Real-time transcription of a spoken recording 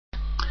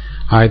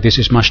Hi, this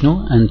is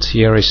Mashnu, and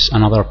here is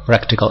another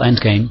practical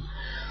endgame.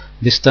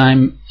 This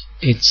time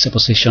it's a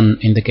position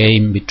in the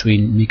game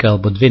between Mikhail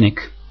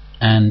Budvinnik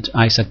and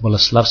Isaac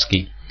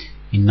Boleslavsky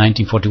in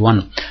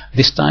 1941.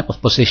 This type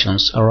of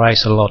positions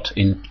arise a lot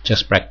in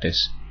chess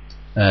practice.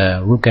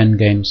 Rook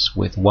endgames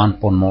with one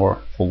pawn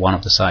more for one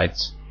of the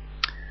sides.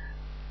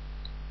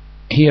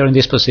 Here in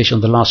this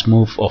position the last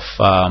move of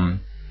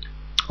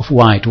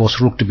white was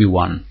rook to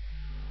b1.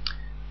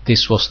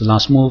 This was the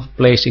last move,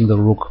 placing the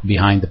rook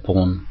behind the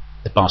pawn,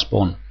 the passed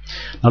pawn.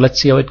 Now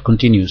let's see how it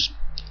continues.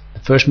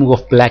 The first move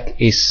of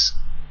black is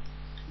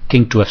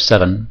king to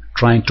f7,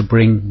 trying to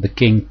bring the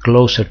king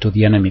closer to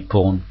the enemy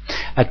pawn.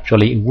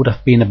 Actually, it would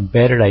have been a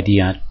better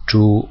idea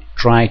to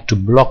try to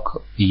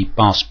block the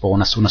passed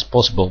pawn as soon as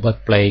possible by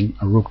playing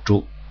a rook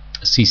to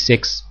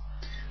c6.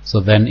 So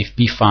then if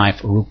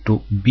b5, rook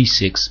to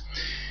b6.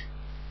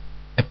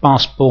 A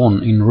passed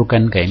pawn in rook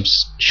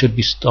endgames should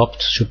be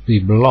stopped, should be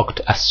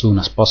blocked as soon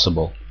as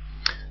possible.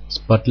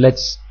 But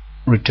let's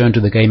return to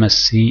the game and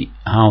see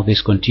how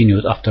this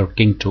continued. After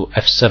king to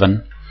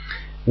f7,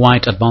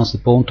 white advanced the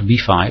pawn to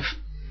b5,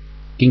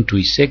 king to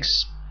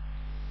e6,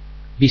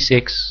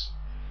 b6,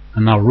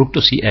 and now rook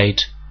to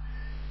c8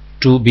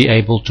 to be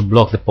able to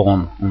block the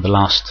pawn on the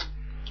last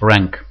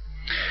rank.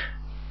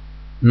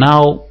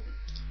 Now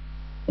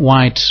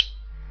white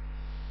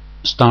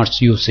starts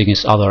using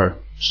his other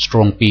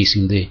strong piece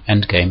in the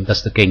endgame,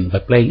 that's the king, by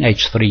playing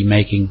h3,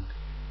 making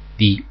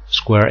the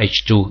square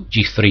h2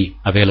 g3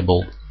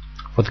 available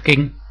for the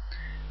king.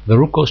 The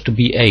rook goes to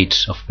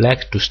b8 of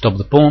black to stop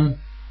the pawn,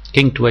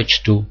 king to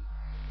h2,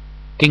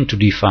 king to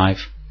d5,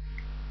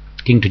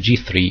 king to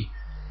g3,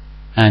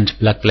 and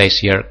black plays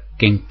here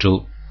king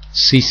to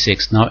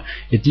c6. Now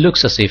it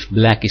looks as if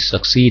black is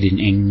succeeding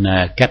in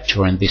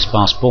capturing this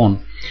passed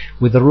pawn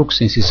with the rook,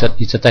 since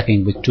it's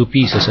attacking with two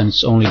pieces and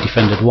it's only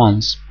defended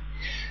once.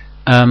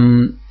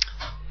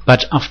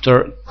 But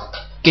after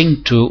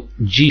king to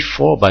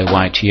g4 by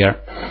white here,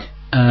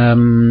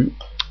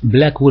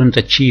 black wouldn't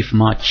achieve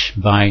much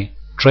by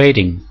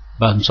taking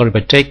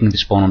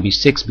this pawn on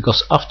b6,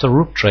 because after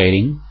rook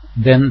trading,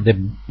 then the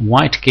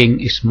white king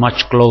is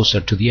much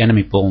closer to the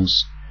enemy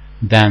pawns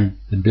than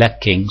the black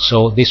king,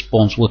 so these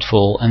pawns would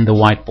fall and the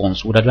white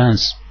pawns would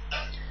advance.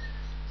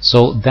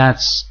 So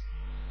that's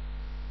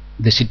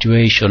the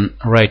situation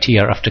right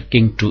here after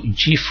king to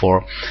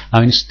g4.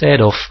 Now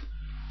instead of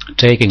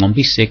taking on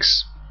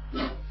b6,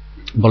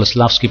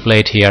 Boleslavsky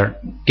played here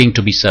king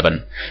to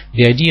b7.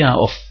 The idea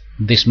of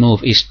this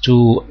move is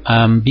to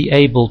be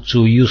able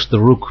to use the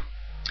rook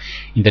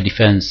in the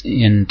defense,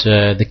 and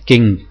the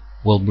king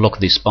will block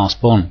this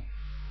passed pawn.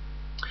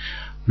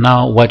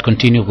 Now white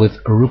continued with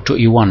rook to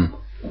e1.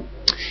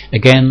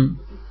 Again,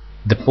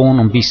 the pawn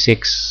on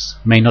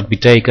b6 may not be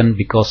taken,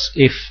 because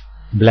if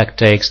black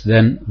takes,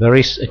 then there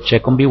is a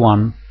check on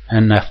b1,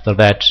 and after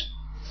that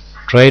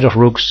trade of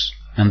rooks,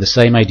 and the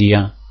same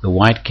idea, the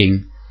white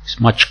king is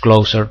much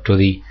closer to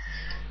the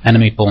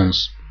enemy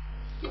pawns.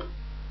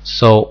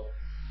 So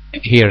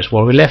here's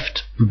where we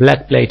left.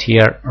 Black played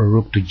here a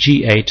rook to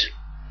g8,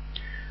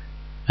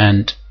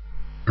 and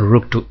a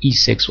rook to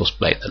e6 was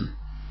played then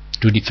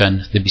to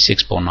defend the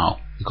b6 pawn now,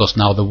 because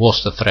now there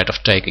was the threat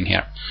of taking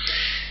here.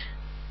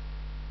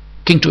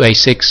 King to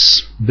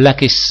a6.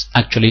 Black is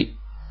actually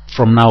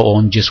from now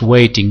on just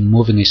waiting,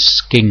 moving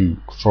his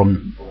king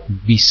from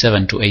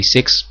b7 to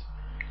a6.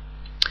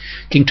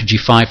 King to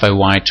g5 by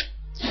white,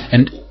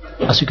 and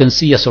as you can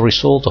see, as a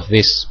result of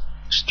this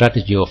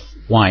strategy of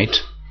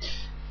white,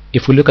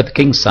 if we look at the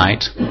king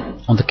side,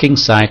 on the king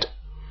side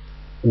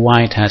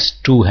white has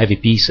two heavy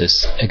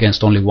pieces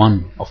against only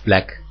one of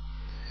black,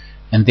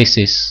 and this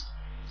is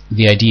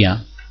the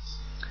idea.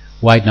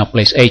 White now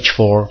plays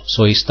h4,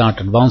 so he starts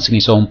advancing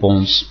his own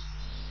pawns.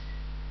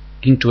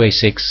 King to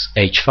a6,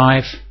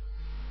 h5,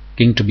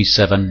 king to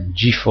b7,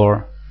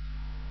 g4,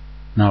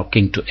 now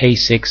king to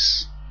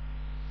a6,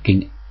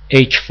 king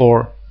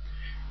h4.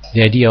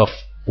 The idea of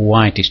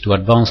white is to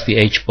advance the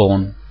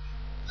h-pawn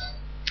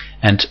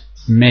and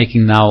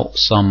making now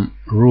some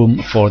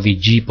room for the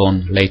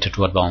g-pawn later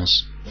to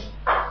advance.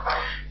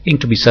 King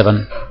to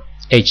b7,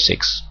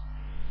 h6.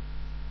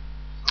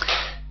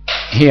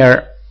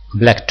 Here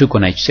black took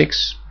on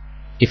h6.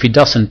 If he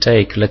doesn't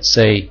take, let's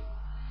say,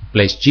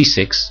 plays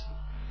g6,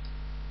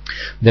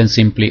 then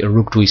simply a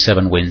rook to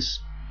e7 wins.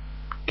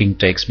 King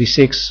takes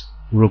b6,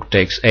 rook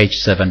takes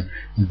h7,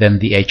 then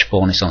the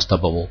h-pawn is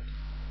unstoppable.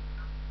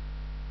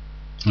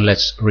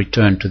 Let's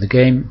return to the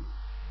game.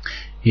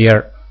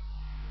 Here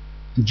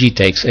g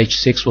takes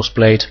h6 was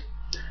played.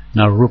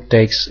 Now rook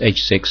takes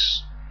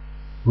h6,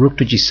 rook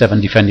to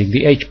g7 defending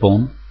the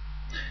h-pawn,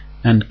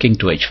 and king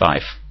to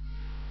h5.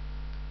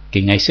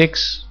 King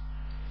a6,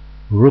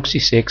 rook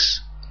c6,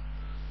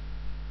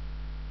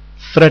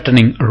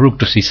 threatening rook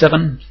to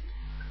c7,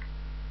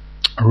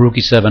 rook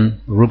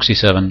e7, rook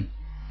c7.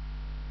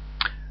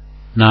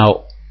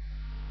 Now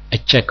a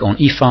check on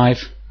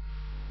e5,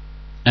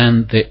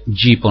 and the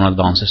g-pawn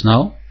advances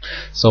now,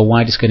 so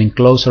white is getting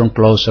closer and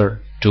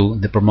closer to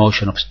the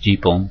promotion of his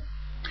g-pawn.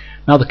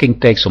 Now the king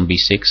takes on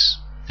b6,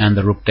 and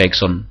the rook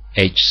takes on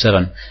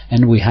h7,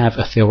 and we have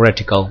a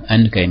theoretical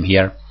endgame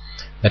here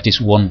that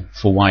is won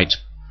for white.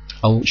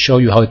 I'll show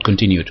you how it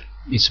continued.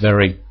 It's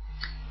very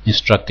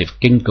instructive.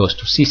 King goes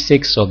to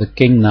c6, so the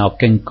king now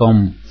can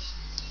come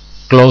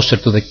closer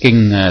to the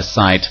king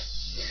side.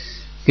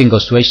 King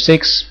goes to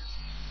h6,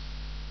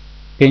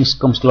 king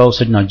comes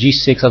closer, now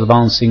g6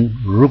 advancing,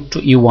 rook to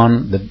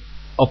e1. The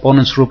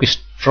opponent's rook is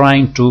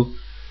trying to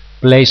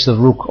place the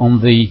rook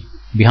on the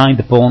behind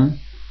the pawn.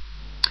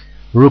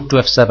 Rook to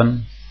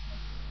f7,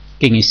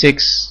 king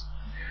e6.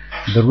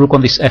 The rook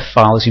on this f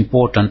file is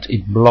important.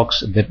 It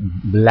blocks the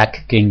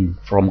black king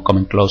from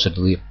coming closer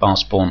to the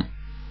pass pawn.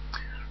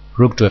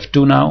 Rook to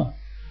f2 now,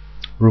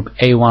 rook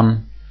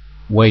a1,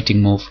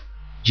 waiting move,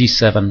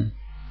 g7,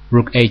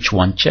 rook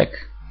h1 check,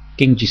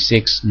 king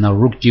g6, now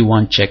rook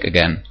g1 check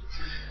again.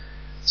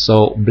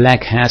 So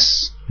black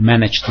has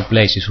managed to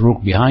place his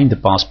rook behind the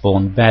pass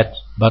pawn,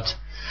 but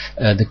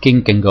the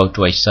king can go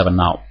to h7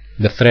 now.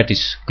 The threat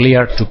is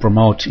clear to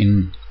promote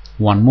in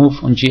one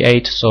move on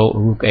g8, so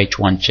rook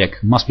h1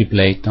 check must be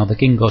played. Now the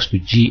king goes to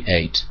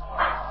g8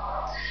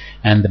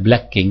 and the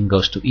black king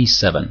goes to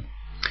e7.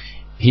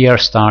 Here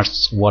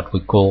starts what we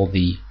call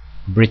the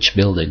bridge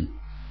building.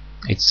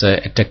 It's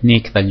a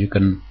technique that you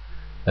can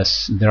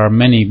there are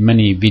many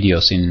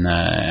videos in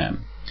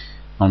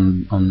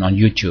on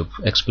YouTube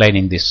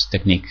explaining this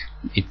technique.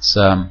 It's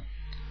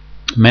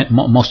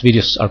most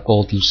videos are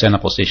called Lucena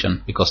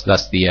position because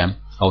that's the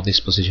how this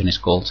position is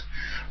called.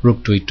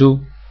 Rook to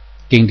e2,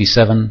 king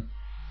d7,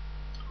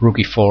 rook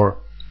e4,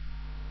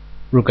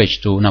 rook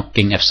h2, now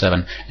king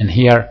f7, and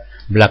here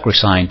black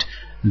resigned.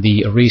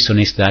 The reason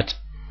is that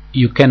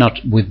you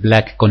cannot with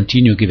black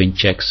continue giving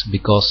checks,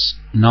 because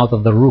now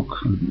that the rook,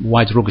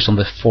 white rook, is on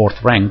the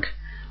 4th rank,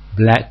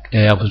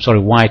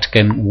 white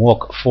can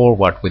walk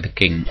forward with the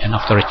king, and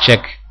after a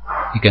check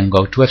he can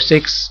go to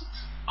f6,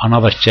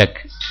 another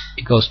check,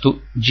 it goes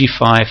to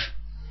g5,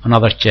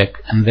 another check,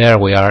 and there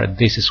we are.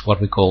 This is what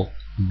we call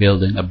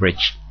building a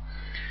bridge.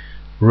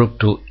 Rook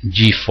to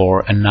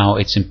g4, and now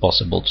it's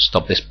impossible to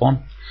stop this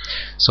pawn.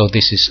 So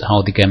this is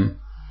how the game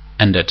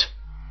ended.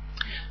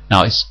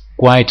 Now it's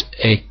quite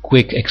a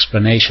quick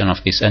explanation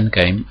of this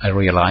endgame, I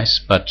realize,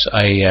 but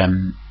I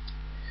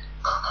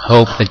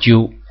hope that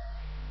you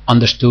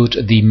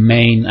understood the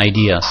main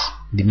ideas.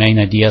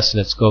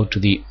 Let's go to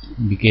the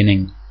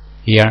beginning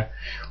here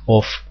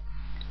of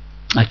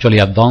actually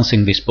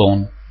advancing this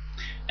pawn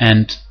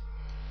and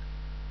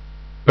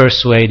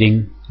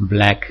persuading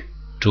black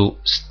to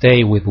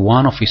stay with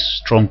one of his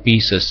strong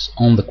pieces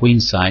on the queen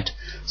side,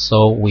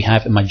 so we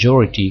have a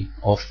majority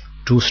of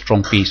two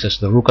strong pieces,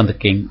 the rook and the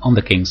king, on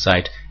the king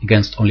side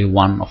against only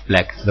one of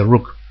black, the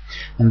rook.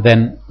 And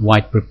then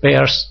white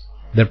prepares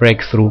the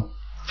breakthrough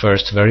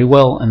first very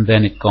well, and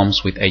then it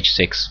comes with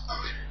h6,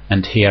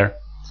 and here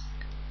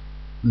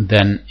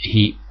then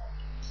he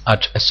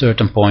at a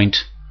certain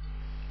point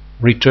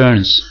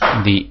returns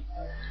the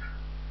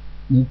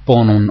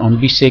pawn on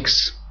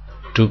b6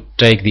 to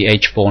take the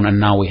h-pawn, and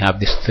now we have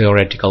this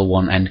theoretical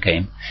one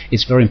endgame.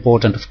 It's very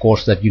important, of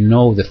course, that you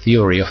know the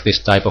theory of this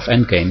type of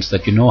endgames,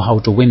 that you know how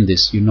to win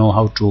this, you know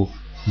how to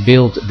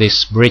build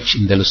this bridge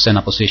in the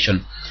Lucena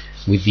position.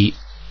 With the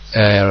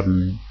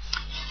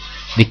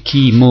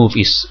key move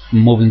is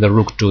moving the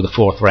rook to the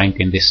 4th rank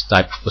in this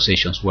type of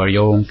positions, where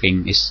your own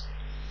king is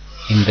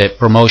in the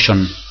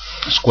promotion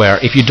square.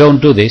 If you don't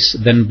do this,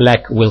 then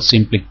black will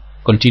simply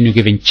continue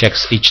giving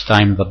checks each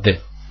time that the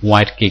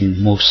white king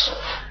moves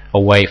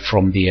away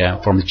from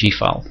the G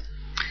file.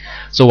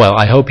 So well,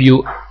 I hope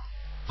you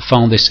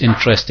found this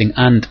interesting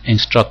and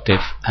instructive,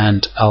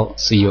 and I'll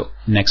see you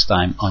next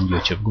time on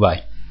YouTube.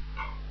 Goodbye.